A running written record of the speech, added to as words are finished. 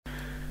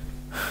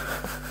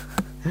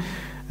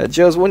At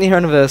Joe's 1-year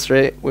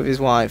anniversary with his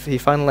wife, he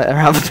finally let her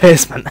out of the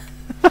basement.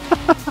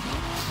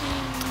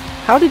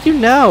 How did you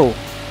know?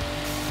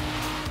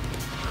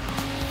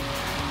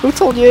 Who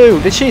told you?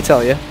 Did she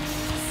tell you?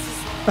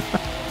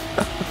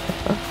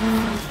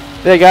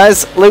 There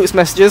guys, Luke's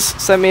messages,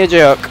 send me a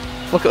joke.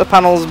 Look at the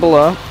panels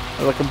below.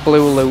 There's like a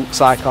blue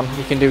Luke's icon.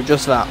 You can do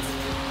just that.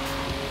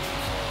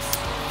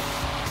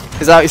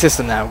 Is out your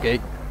system now,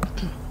 geek?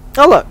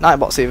 Oh look,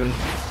 Nightbot's even...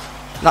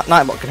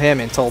 Nightbot can hear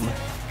me and told me.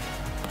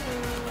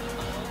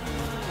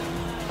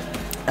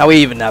 Are we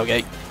even now,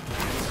 geek?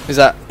 Is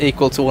that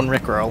equal to 1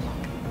 Rickroll?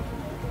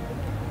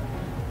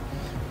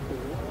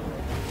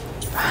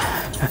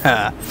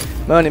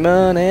 Money,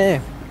 money!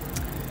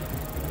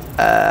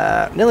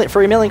 Nearly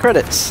 3 million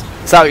credits.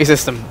 It's out your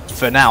system.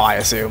 For now, I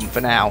assume.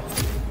 For now.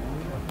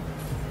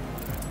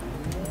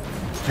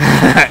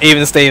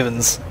 Even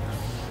Stevens.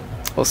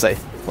 We'll see.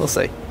 We'll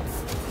see.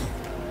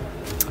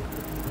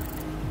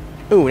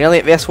 Ooh, nearly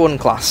at the S1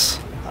 class.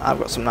 I've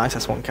got some nice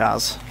S1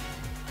 cars.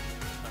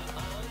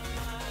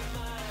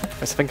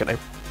 Yes, I think I do.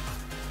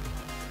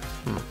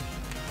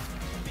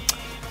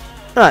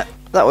 Right,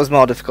 that was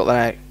more difficult than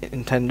I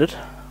intended.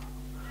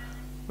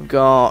 We've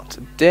got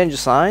danger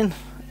sign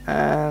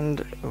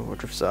and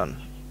drift zone.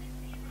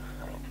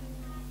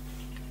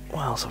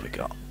 What else have we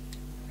got?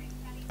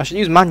 I should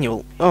use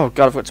manual. Oh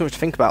god, I've got too much to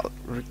think about.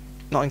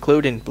 Not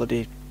including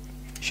bloody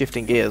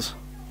shifting gears.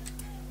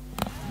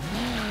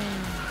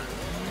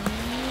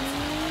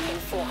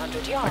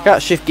 I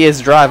can't shift gears,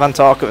 drive and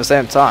talk at the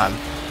same time.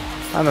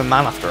 I'm a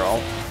man after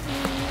all.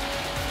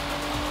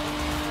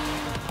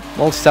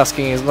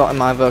 Multitasking is not in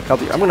my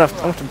vocabulary. I'm gonna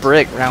have to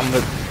brake round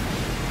the...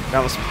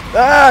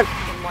 Ah!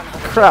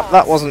 Crap,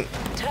 that wasn't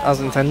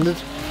as intended.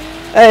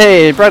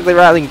 Hey, Bradley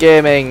Riley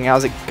Gaming,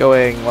 how's it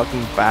going?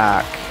 Welcome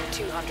back.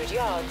 200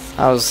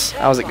 yards.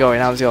 How's it going?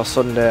 How's your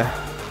Sunday?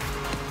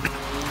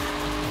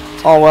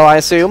 All well, I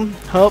assume.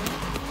 Hope.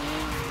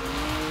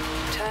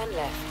 Turn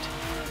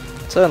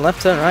left. Turn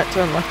left, turn right,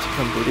 turn left.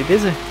 I'm bloody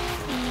dizzy.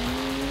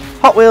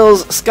 Hot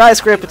Wheels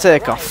skyscraper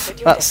takeoff.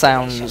 That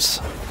sounds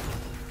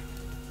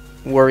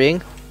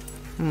worrying.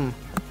 You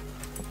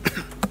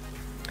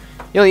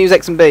only use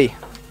X and B.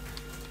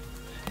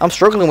 I'm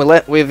struggling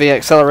with the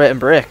accelerate and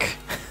brake.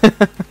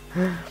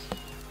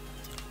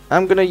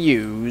 I'm gonna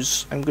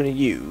use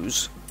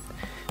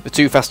the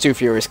Too Fast Too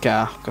Furious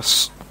car,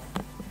 because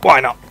why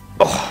not?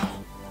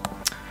 Oh.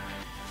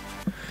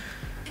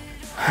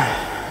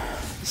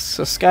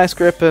 So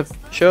skyscraper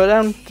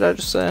showdown, did I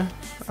just say?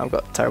 I've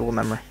got terrible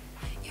memory.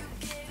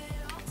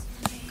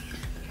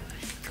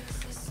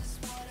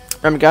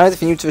 Remember guys,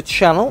 if you're new to the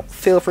channel,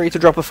 feel free to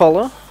drop a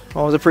follow.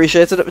 Always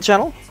appreciated at the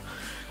channel.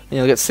 And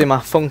you'll get to see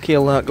my funky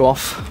alert go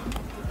off.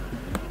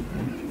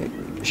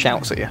 It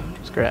shouts at you.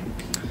 It's great.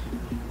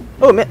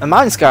 Oh, a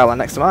mine skyline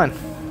next to mine.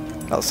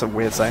 That's a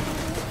weird saying.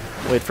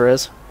 Weird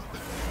phrase.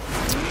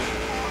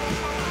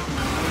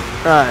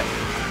 Right.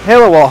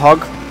 Halo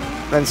Warthog.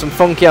 Then some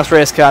funky ass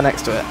race car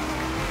next to it.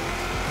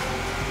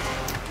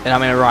 And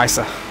I'm in a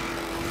Ricer.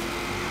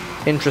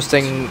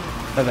 Interesting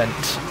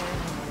event.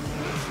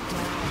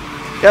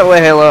 Get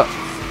away, Halo.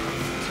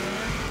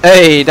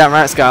 Hey, damn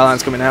right,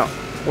 Skyline's coming out.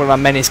 One of my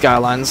many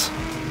Skylines.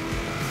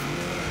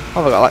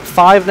 Oh, have I got like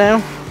 5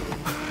 now?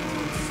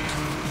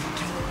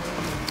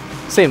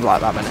 Seems like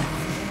that many.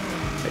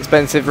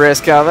 Expensive race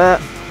car there.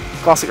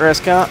 Classic race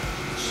car.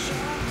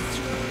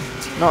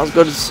 Not as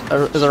good as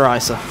a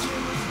Ricer.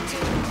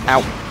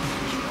 Ow.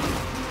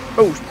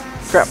 Oh,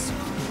 crap.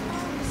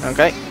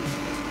 Okay.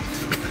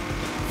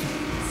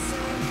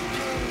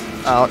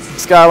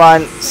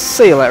 Skyline.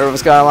 See you later, over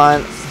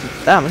Skyline.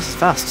 Damn, this is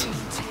fast.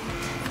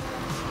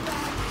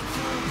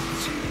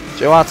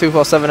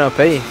 JR247 OP,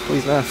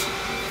 please nerf.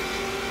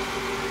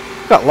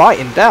 Got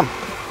lighting, damn.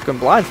 Going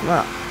blind from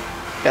that.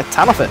 Get a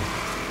tan off it.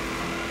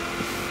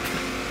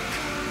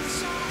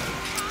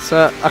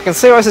 So, I can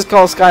see why this is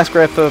called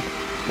Skyscraper,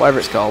 whatever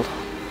it's called.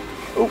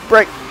 Oh,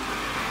 brake.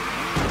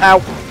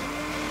 Ow.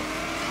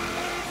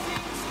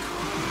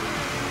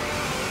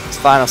 It's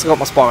fine, I've still got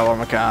my spoiler on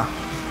my car.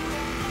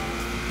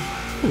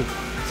 Ooh,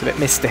 it's a bit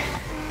misty.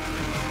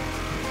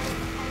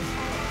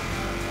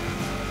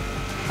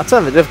 I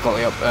turned the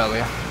difficulty up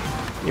earlier.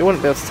 You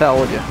wouldn't be able to tell,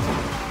 would you?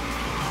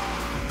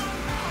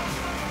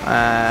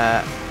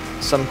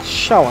 So I'm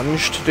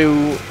challenged to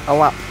do a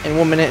lap in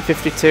 1 minute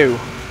 52.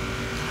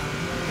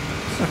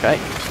 Okay,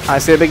 I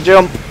see a big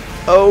jump.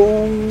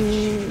 Oh,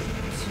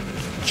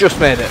 just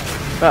made it.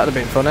 That'd have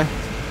been funny.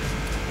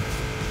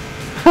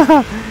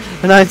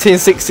 The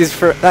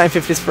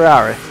 1950s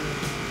Ferrari.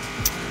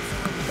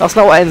 That's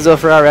not what Enzo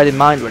Ferrari had in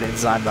mind when he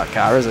designed that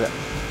car, is it?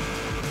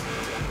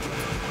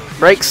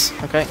 Brakes.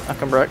 Okay, I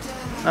can brake.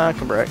 I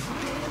can brake.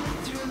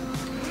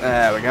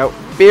 There we go.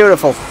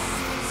 Beautiful.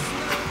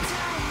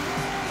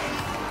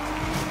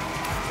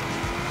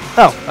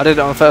 Oh, I did it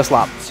on the first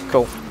lap.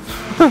 Cool.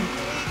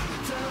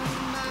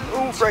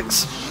 Ooh,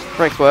 brakes.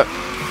 Brakes work.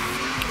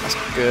 That's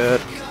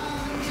good.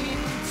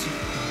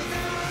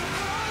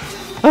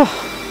 Oh.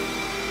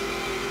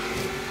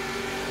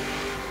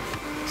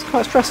 It's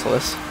quite stressful,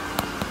 this.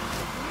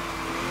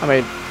 I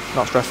mean,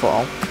 Not stressful at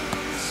all.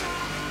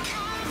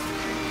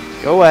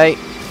 Go away.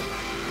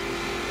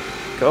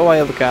 Go away,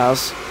 other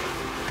cars.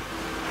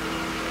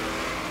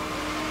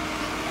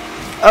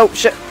 Oh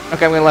shit!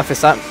 Okay, I'm gonna left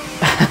this time.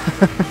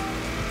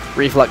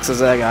 Reflexes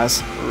there,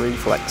 guys.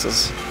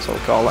 Reflexes. That's what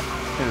we call it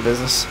in the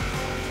business.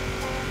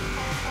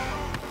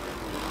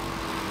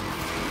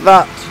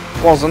 That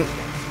wasn't.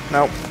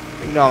 Nope.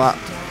 Ignore that.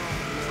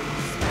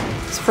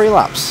 It's 3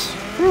 laps.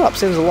 3 laps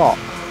seems a lot.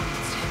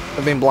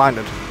 I've been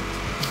blinded.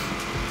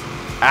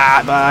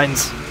 Ah, it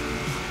binds.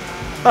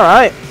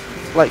 Alright.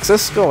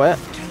 Lexus, go away.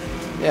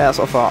 Yeah, that's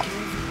what I thought.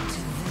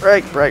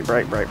 Brake, brake,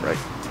 brake, brake, brake.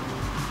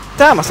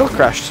 Damn, I still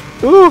crashed.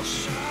 Ooh!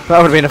 That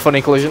would have been a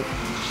funny collision.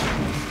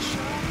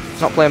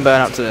 Not playing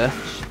Burnout today.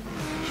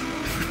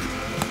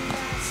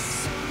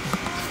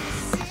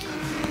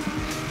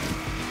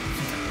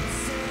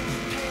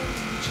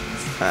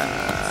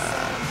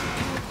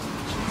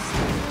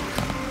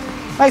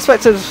 I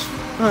expected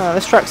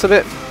this track's a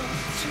bit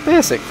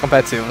basic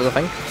compared to others, I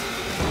think.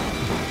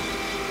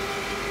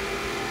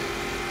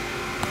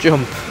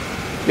 Jump.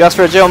 You asked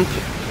for a jump.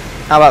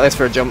 How about this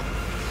for a jump?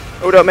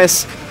 Oh, don't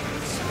miss.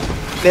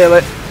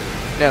 Nearly.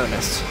 Nearly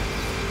missed.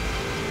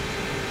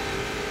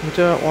 You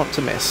don't want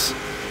to miss.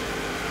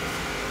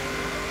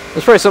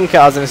 There's probably some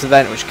cars in this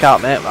event which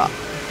can't make that.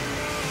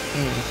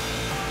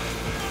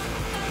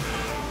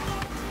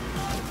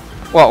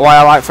 What, why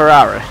I like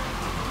Ferrari?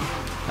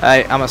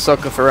 Hey, I'm a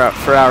sucker for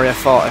Ferrari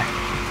F40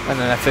 and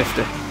an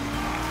F50.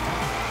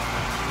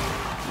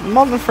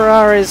 Modern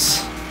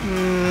Ferraris...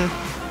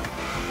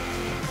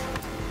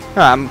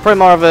 I'm probably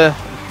more of a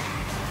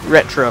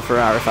retro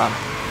Ferrari fan.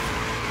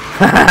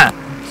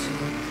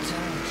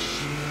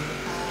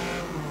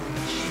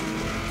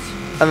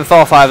 And the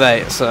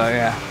 458, so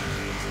yeah.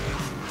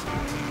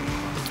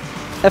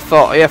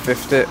 F40,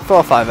 F50,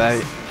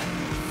 458.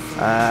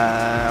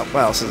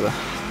 What else is there?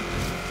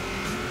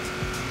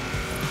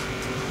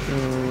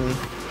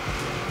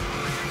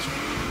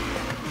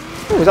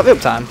 Oh, is that the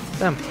uptime?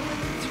 Damn.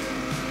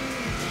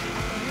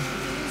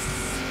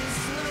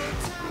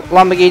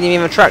 Lamborghini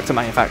even a tractor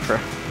manufacturer.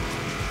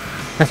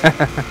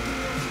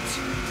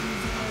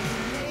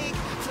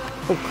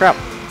 Oh crap.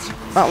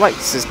 That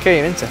Lexus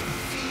came into.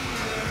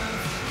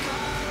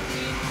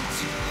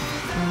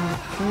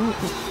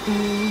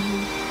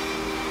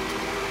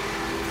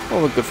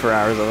 All the good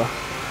Ferraris are there.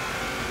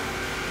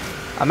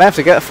 I may have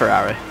to get a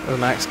Ferrari as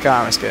my next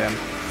car in this game.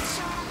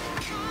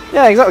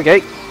 Yeah, exactly,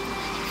 Gate.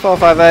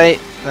 458,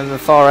 then the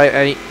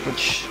 488,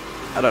 which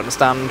I don't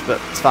understand,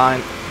 but it's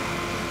fine.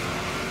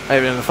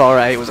 Maybe the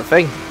 488 was a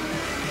thing.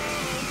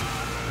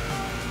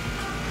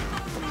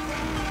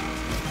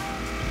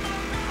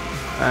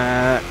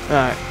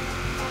 Right.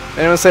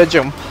 Anyone say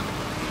jump?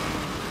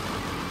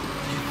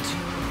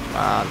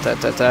 Ah,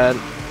 turn.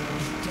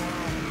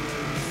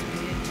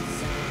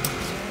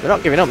 They're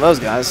not giving up, those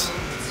guys.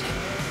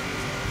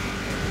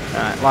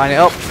 Alright, line it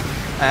up.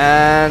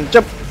 And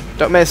jump!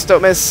 Don't miss,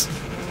 don't miss.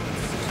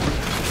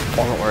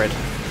 Wasn't worried.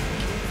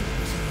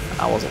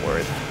 I wasn't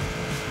worried.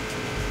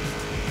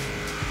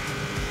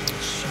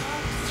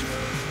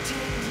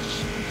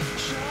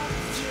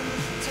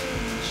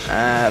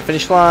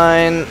 Finish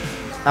line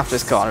after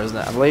this corner, isn't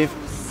it? I believe.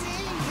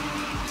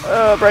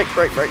 Brake.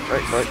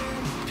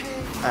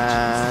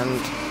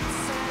 And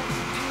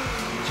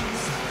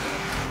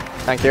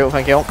thank you.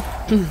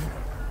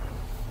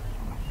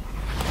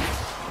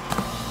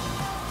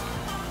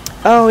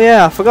 Oh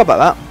yeah, I forgot about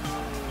that.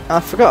 I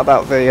forgot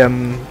about the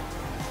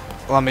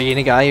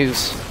Lamborghini guy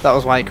that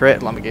was why he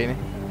created Lamborghini.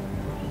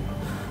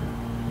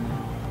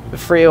 The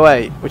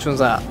 308, which one's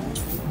that?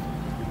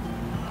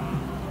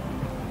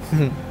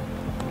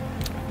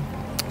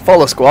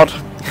 Follow squad.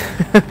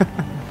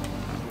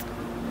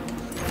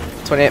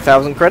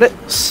 28,000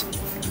 credits.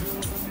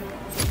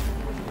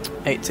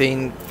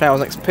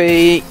 18,000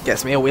 XP.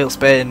 Gets me a wheel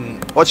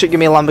spin. What should give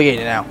me a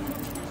Lamborghini now?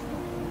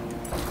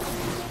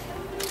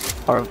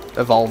 Or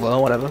a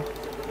Volvo, whatever.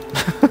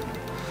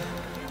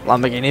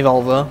 Lamborghini,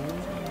 Volvo.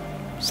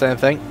 Same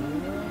thing.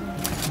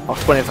 Or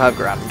 25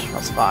 grand.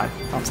 That's fine.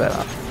 I'll take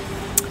that.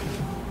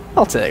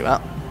 I'll take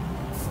that.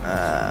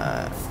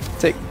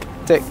 Tick,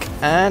 tick,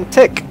 and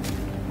tick.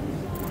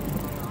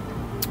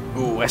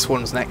 Ooh,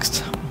 S1's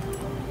next.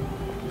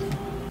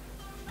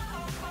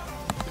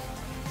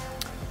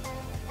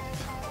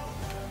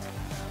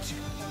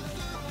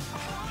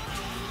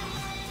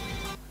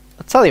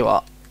 I'll tell you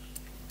what.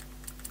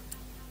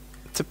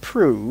 To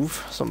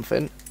prove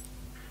something.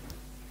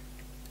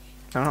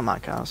 No, not my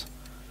cars.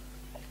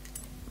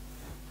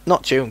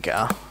 Not tune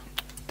car.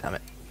 Damn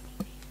it.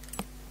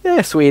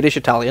 Yeah, Swedish,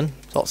 Italian.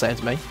 That's what it's saying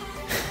to me.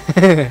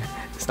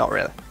 It's not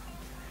really.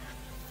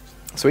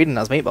 Sweden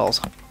has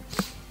meatballs.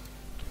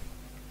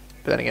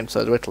 But then again,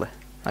 so do Italy.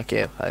 Thank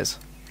you, guys.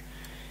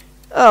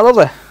 Oh,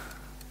 lovely.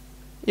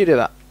 You do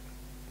that.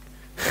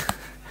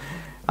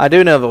 I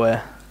do know the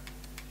way.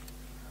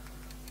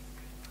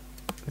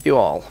 With you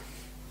all.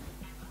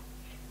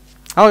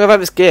 How long have I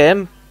had this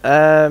game?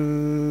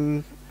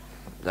 Don't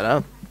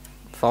know.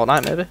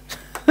 Fortnite maybe?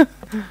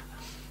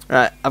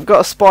 Right, I've got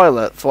a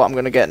spoiler for what I'm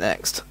going to get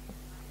next.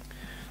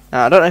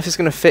 Now, I don't know if it's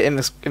going to fit in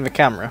the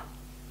camera,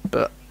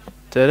 but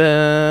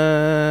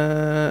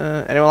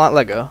ta-da! Anyone like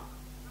Lego?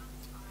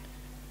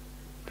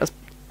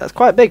 That's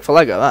quite big for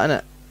Lego, that, isn't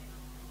it?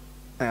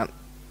 Hang on.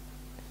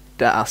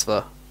 Don't ask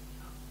for.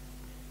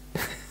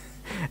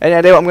 Any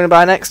idea what I'm going to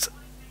buy next?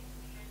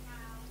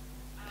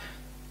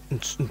 You're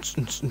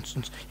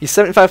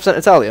 75%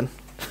 Italian?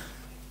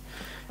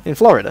 In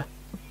Florida?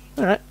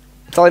 Alright.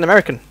 Italian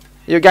American.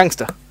 You're a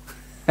gangster.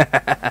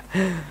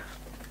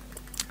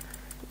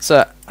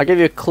 So, I'll give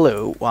you a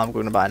clue what I'm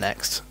going to buy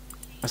next.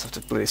 I just have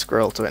to bloody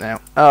scroll to it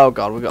now. Oh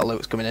god, we've got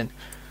loot's coming in.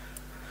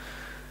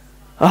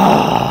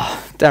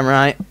 Oh, damn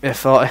right. Yeah,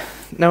 40.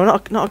 No,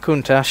 not a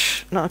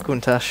Countach. Not a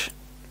Countach. You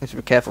need to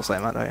be careful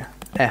saying that, don't you?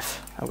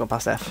 F. I've gone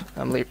past F.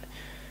 I'm leaving.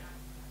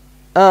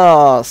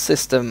 Oh,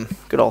 system.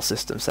 Good old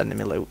system sending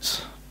me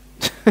loots.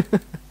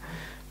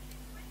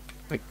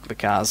 the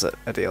car's a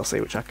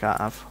DLC, which I can't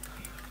have.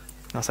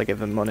 Unless I give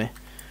them money.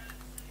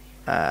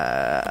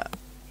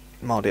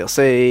 More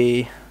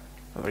DLC.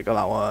 I've already got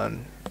that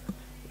one.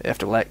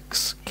 After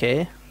Lex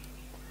K.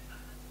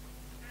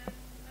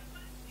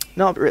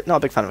 Not a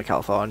big fan of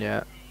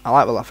California. I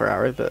like the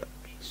LaFerrari, but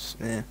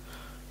yeah.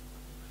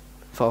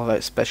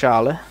 Forza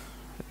Speciale.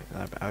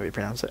 How do you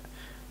pronounce it?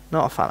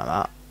 Not a fan of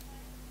that.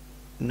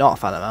 Not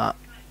a fan of that.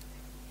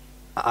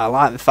 I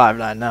like the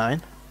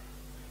 599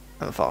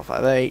 and the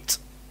 458.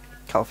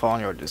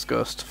 California already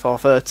discussed.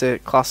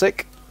 430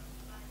 Classic,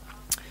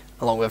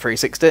 along with a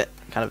 360,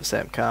 kind of the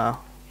same car.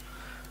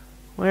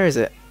 Where is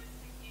it?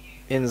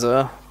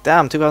 Inzo.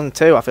 Damn,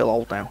 2002. I feel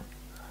old now.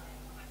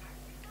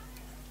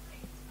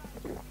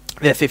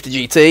 The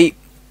 50 GT.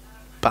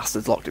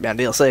 Bastards locked it behind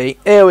DLC.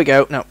 Here we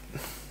go. No.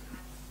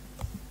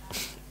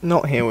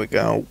 Not here we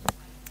go.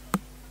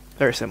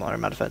 Very similar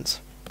in my defence.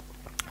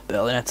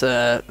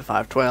 Berlinetta,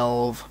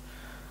 512.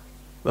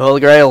 The Holy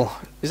Grail.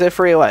 Is there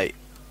 308?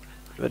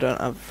 They don't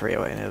have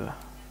 308 either.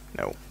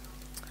 No.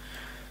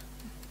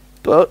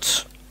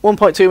 But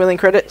 1.2 million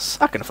credits.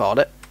 I can afford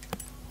it.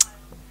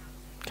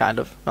 Kind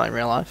of. Not in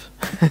real life.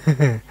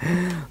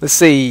 Let's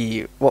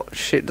see what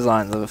shit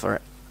designs are for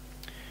it.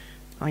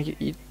 Oh,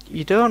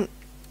 you don't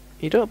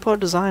put a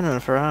design on a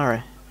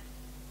Ferrari.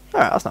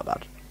 Alright, that's not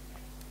bad.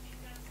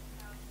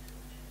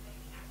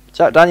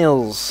 Jack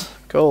Daniels.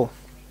 Cool.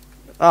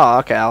 Oh,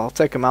 okay, I'll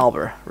take a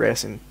Marlboro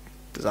racing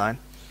design.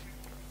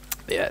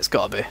 Yeah, it's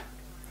gotta be.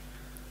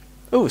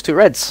 Ooh, it's two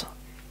reds.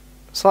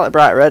 Slightly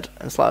brighter red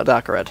and slightly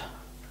darker red.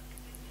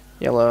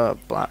 Yellow,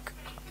 black.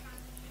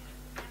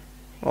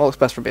 What looks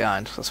best from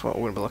behind? That's what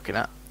we're going to be looking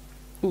at.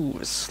 Ooh,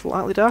 a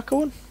slightly darker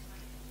one.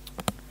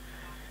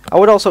 I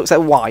would also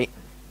accept white.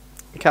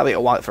 You can't beat a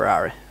white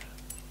Ferrari.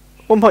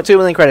 1.2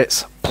 million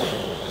credits.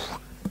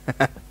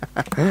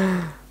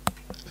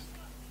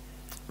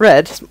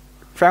 Red,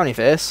 frowny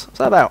face. What's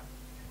that about?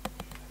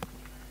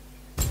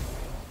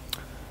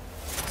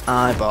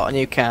 I bought a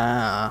new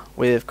car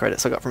with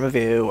credits I got from a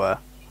viewer.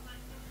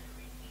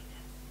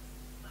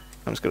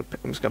 I'm just gonna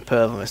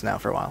perv on this now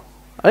for a while.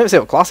 I didn't even see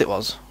what class it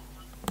was.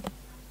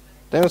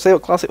 Did anyone see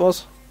what class it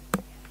was?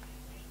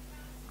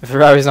 The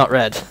Ferrari's not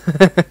red.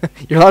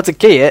 You're allowed to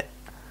key it.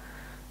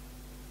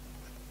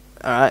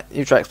 Alright,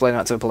 you try explaining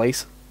that to the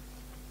police.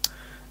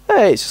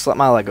 Hey, it's just like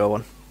my Lego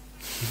one.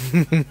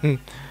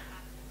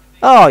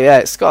 Oh yeah,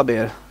 it's gotta be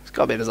a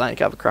design. You can't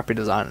have a crappy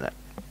design in it.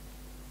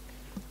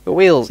 The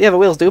wheels, yeah, the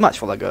wheels do match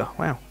for Lego.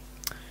 Wow.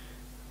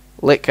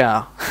 Lit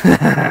car.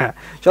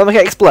 Shall I make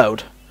it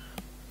explode?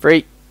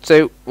 3,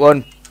 2,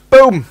 1,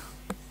 boom!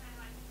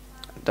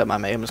 Don't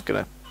mind me, I'm just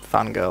gonna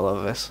fangirl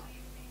over this.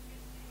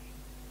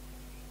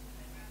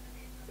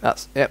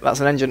 That's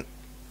an engine.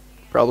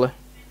 Probably.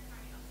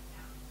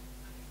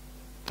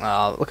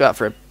 Oh, look at that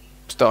for a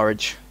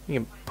storage. You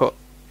can put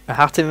a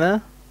hat in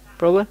there,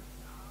 probably.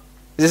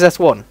 Is this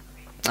S1?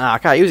 Ah, I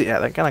can't use it yet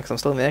then, can I? Because I'm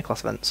still in the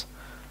A-class events.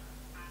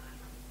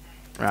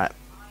 Right.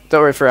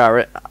 Don't worry,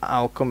 Ferrari.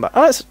 I'll come back.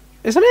 Oh, it's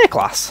an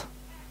A-class.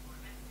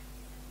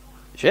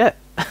 Shit.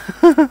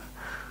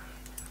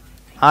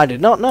 I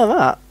did not know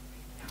that.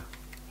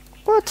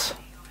 What?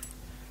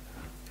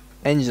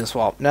 Engine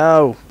swap.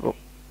 No. Oh.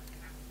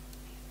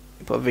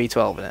 Put a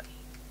V12 in it.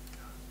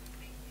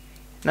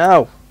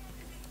 No.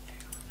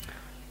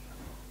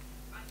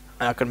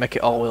 I could make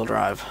it all-wheel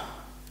drive.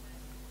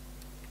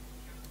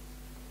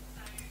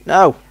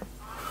 No.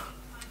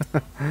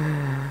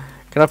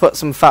 Can I put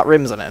some fat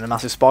rims on it and a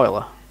massive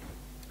spoiler?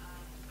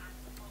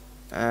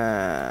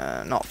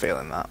 Not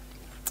feeling that.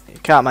 You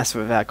can't mess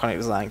with the iconic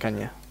design, can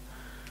you?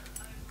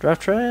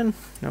 Drivetrain?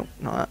 Nope,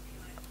 not that.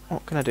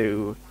 What can I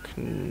do?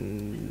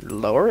 Can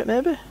lower it,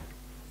 maybe?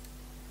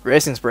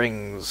 Racing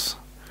springs.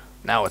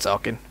 Now we're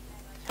talking.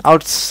 How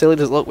silly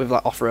does it look with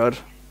like off-road?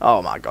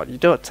 Oh my god, you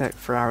don't take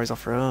Ferraris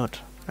off-road.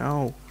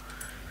 No.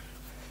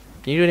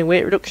 Can you do any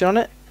weight reduction on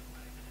it?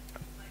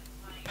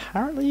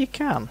 Apparently you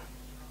can.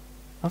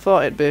 I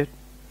thought it'd be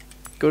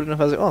good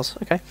enough as it was.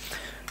 Okay.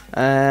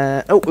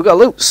 Oh, we've got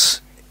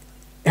loops.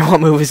 In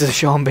what movies does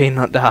Sean Bean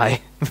not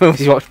die?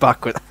 Movies you watch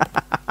backward.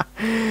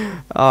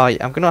 Oh,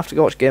 yeah, I'm gonna have to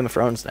go watch Game of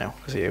Thrones now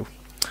because of you.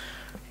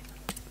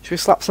 Should we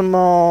slap some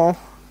more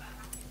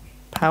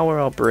Power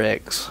or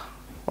brakes?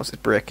 What's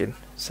it braking?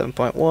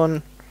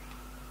 7.1.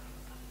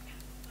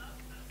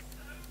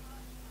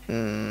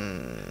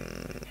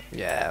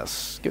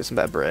 Yes, give it some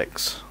better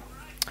brakes.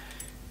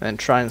 And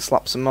try and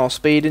slap some more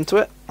speed into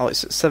it. Oh,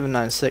 it's at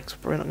 796.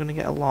 We're not going to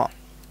get a lot.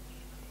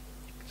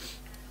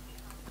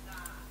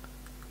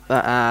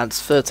 That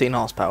adds 13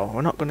 horsepower.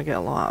 We're not going to get a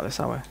lot out of this,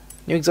 are we?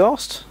 New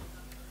exhaust?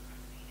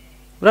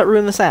 Would that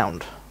ruin the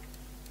sound?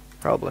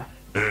 Probably.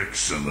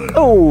 Excellent.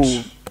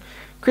 Oh!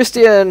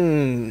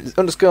 Christian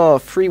underscore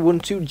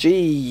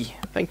 312G.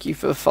 Thank you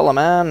for the follow,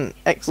 man.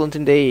 Excellent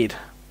indeed.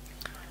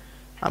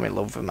 I'm in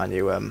love with my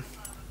new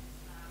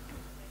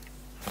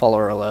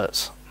follower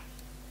alerts.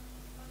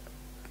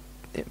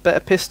 Better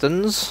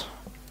pistons.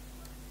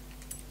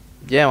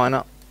 Yeah, why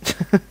not?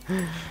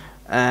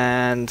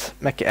 And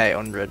make it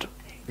 800.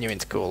 New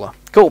intercooler.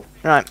 Cool.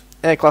 Right.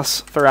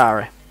 A-class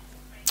Ferrari.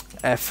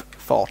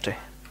 F40.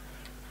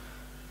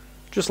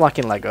 Just like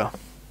in Lego.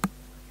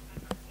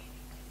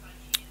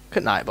 Look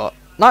at Nightbot.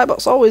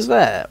 Nightbot's always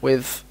there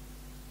with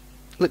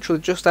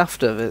literally just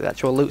after the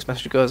actual Luke's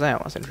message goes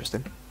out. That's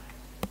interesting.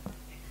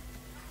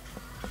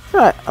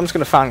 Right, I'm just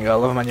going to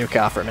fangirl over my new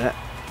car for a minute.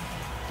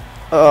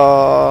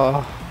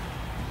 Oh.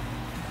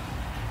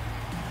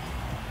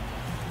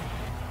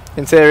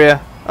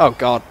 Interior. Oh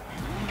god.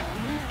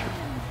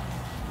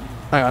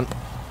 Hang on.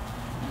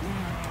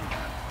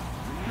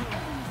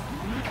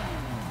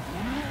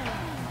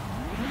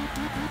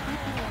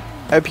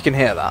 I hope you can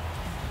hear that.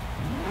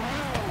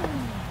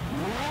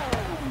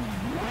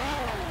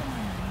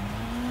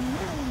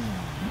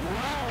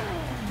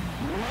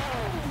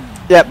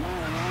 Yep,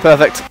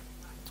 perfect.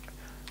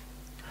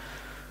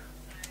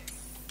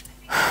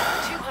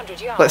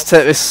 Let's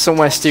take this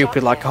somewhere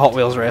stupid like a Hot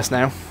Wheels race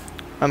now.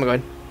 Where am I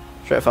going?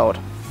 Straight forward.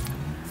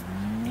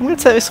 I'm going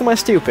to take this somewhere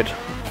stupid.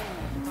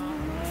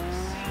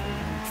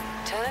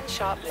 Turn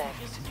sharp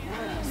left.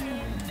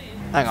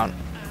 Hang on.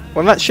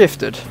 When that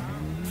shifted...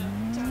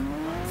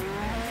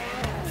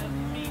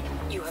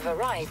 You have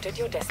arrived at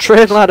your destination.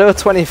 Trade Lad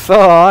 024,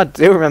 I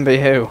do remember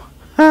you.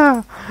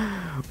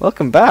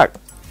 Welcome back.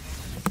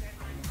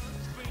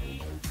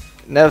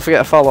 Never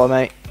forget to follow,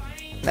 mate.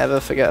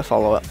 Never forget to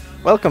follow it.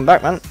 Welcome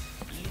back, man.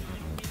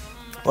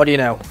 What do you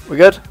know? We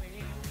good?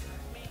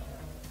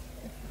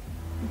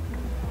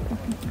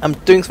 I'm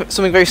doing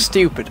something very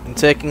stupid and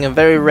taking a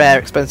very rare,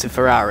 expensive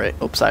Ferrari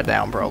upside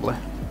down, probably.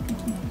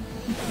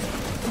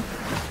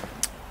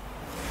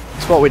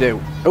 That's what we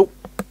do. Oh,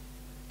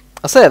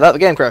 I say that the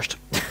game crashed.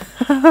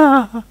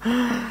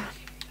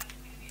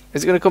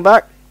 Is it going to come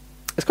back?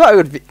 It's quite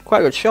a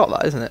good shot,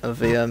 that, isn't it? Of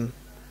the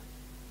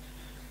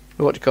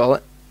what do you call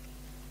it?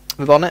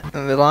 The bonnet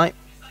and the light.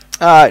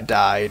 Ah, it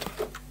died.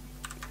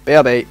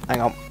 BRB. Hang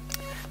on.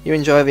 You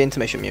enjoy the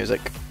intermission music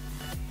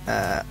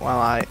while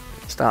I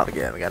start the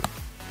game again.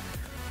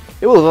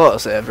 It will have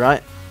autosaved,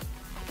 right?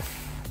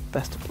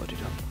 Best of bloody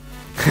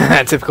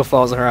done. Typical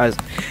Forza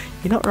Horizon.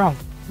 You're not wrong.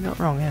 You're not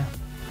wrong, yeah.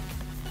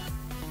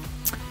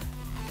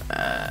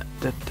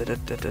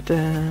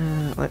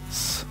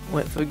 Let's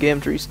wait for the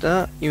game to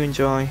restart. You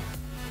enjoy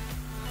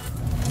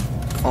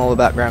all the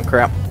background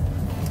crap.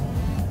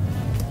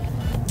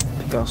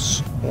 Because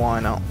why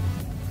not?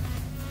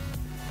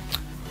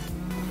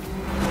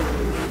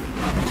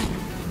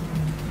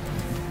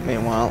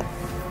 Meanwhile,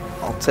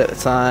 I'll take the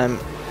time,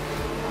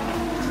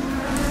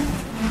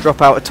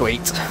 drop out a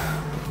tweet.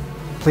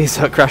 Please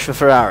don't crash the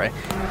Ferrari.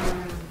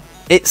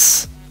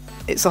 It's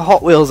a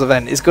Hot Wheels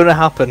event. It's gonna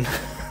happen.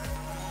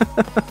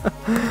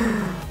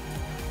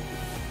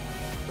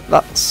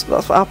 That's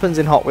what happens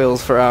in Hot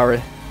Wheels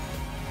Ferrari.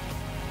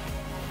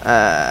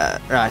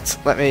 Right,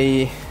 let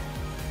me.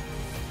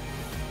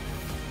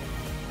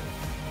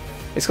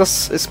 It's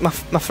because my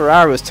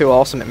Ferrari was too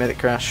awesome. It made it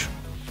crash.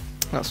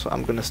 That's what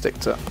I'm gonna stick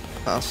to.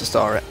 That's the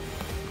story.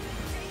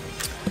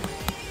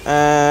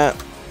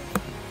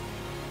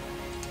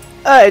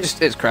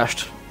 It's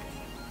crashed.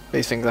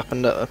 These things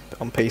happened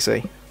on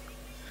PC.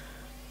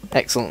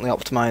 Excellently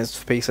optimised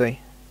for PC.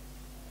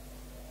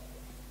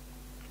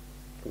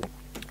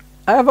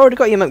 I've already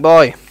got you,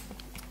 McBoy.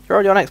 You're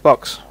already on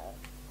Xbox.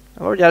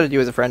 I've already added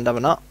you as a friend, have I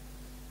not?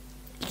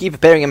 You keep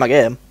appearing in my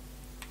game.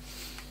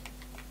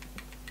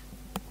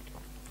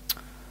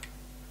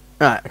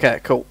 Right, okay,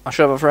 cool. I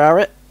should have a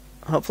Ferrari,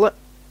 hopefully.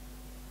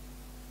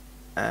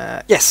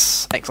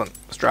 Yes! Excellent.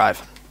 Let's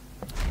drive.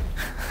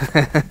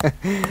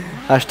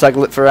 Hashtag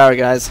lit Ferrari,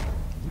 guys.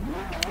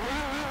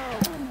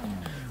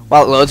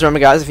 While it loads, remember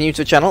guys, if you're new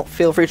to the channel,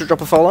 feel free to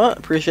drop a follow.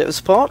 Appreciate the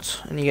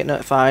support, and you get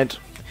notified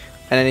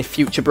in any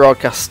future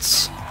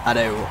broadcasts I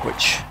do,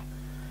 which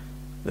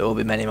there will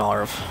be many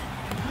more of.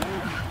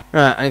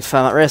 Right, I need to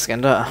find that race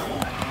again, don't I?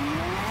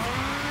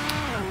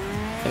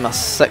 In my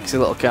sexy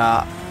little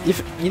car.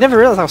 You never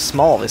realise how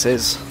small this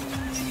is.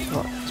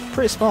 It's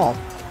pretty small.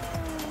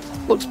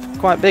 Looks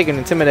quite big and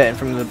intimidating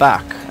from the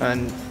back,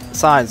 and the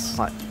side's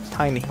like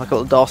tiny, like a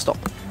little doorstop.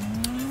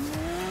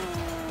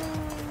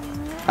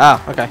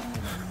 Ah, okay.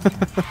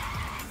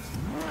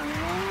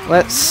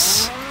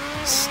 Let's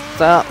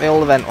start the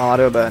old event while I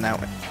do a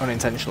burnout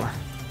unintentionally.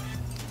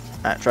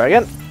 Alright, try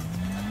again.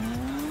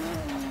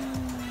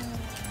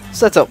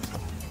 Set up.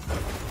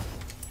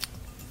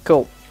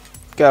 Cool.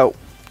 Go.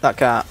 That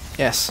car.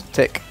 Yes.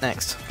 Tick.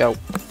 Next. Go.